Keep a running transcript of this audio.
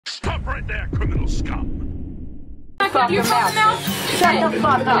right there, criminal scum. Your fucking mouth? Shut the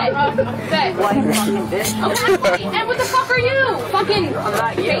fuck up. Say. White fucking bitch. Okay, and what the fuck are you? Fucking I'm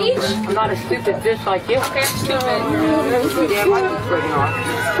not you. Paige? I'm not a stupid bitch like you. Okay, I'm stupid. Yeah, my friggin' off.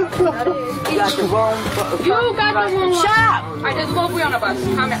 You got the wrong. You got the wrong one. Shut up! Alright, there's a boy on the bus.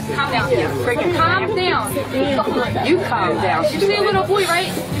 Calm down. Friggin' Calm down. You calm down. You see a little boy, right?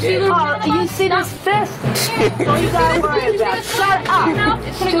 You see a little boy? Do you see this fist? What you gotta worry about? Shut up!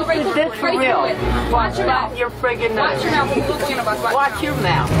 It's gonna go right Stupid bitch for real. Watch your mouth. Your friggin' Watch your mouth. Watch your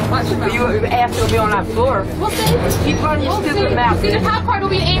mouth. Watch your mouth. You asked to be on that floor. We'll see. Keep running your stupid mouth. See, the top part will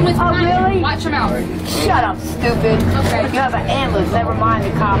be aimless. Oh, really? Watch your mouth. Shut up, stupid. Okay. You have an ambulance, never mind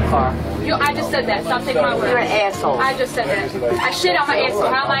the cop car. I just said that. Stop taking my word. You're an asshole. I just said that. I shit on my asshole.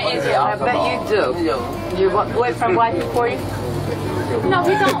 How am I asshole? I bet you do. Your boyfriend wiped for you? No,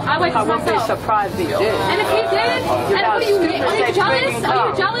 he don't. I like I wouldn't be myself. surprised if he did. And if he did, and what are you jealous? Are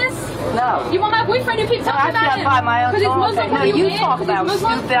you jealous? No. You want my boyfriend? You keep talking about him. Buy my own. Because he's Muslim. No, you talk about him,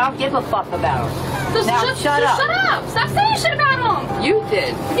 stupid. I don't give a fuck about him. Now shut up. Shut up. Stop saying shit about him. You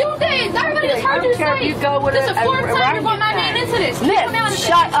did. You did. Everybody just heard you say. You go with this is the fourth time you brought my man into this. Liz,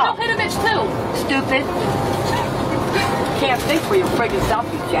 shut up. Hit a bitch too. Stupid. Can't think for your friggin' self,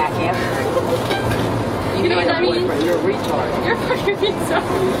 you jackass. You know what I mean? You're a retard. You're fucking retard.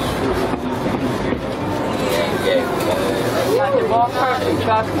 You're the wrong person,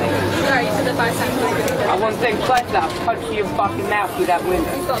 trust me. Sorry, you said that 5 times. I wouldn't think twice about punching your fucking mouth through that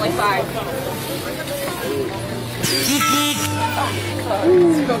window. It's only 5.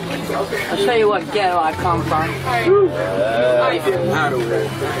 I'll tell you what ghetto I come from. I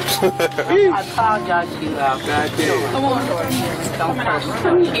apologize to you, Al. Don't curse.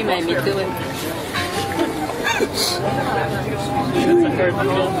 She made me do it.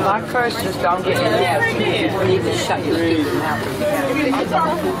 My curses don't get in there. You need to shut your stupid mouth.